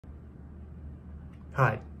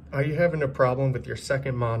Hi, are you having a problem with your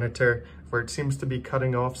second monitor where it seems to be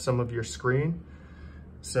cutting off some of your screen?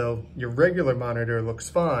 So your regular monitor looks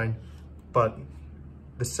fine, but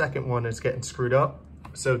the second one is getting screwed up.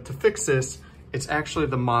 So to fix this, it's actually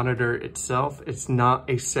the monitor itself. It's not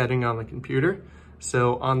a setting on the computer.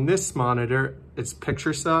 So on this monitor, it's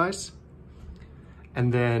picture size.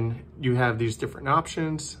 And then you have these different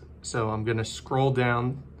options. So I'm gonna scroll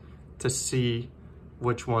down to see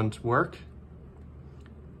which ones work.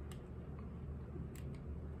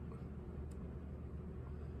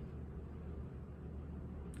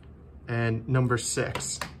 And number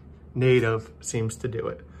 6, native, seems to do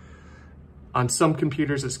it. On some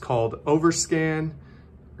computers, it's called Overscan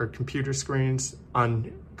or computer screens.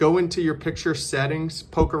 Go into your picture settings,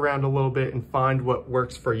 poke around a little bit and find what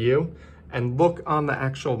works for you, and look on the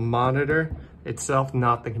actual monitor itself,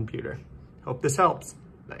 not the computer. Hope this helps.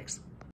 Thanks.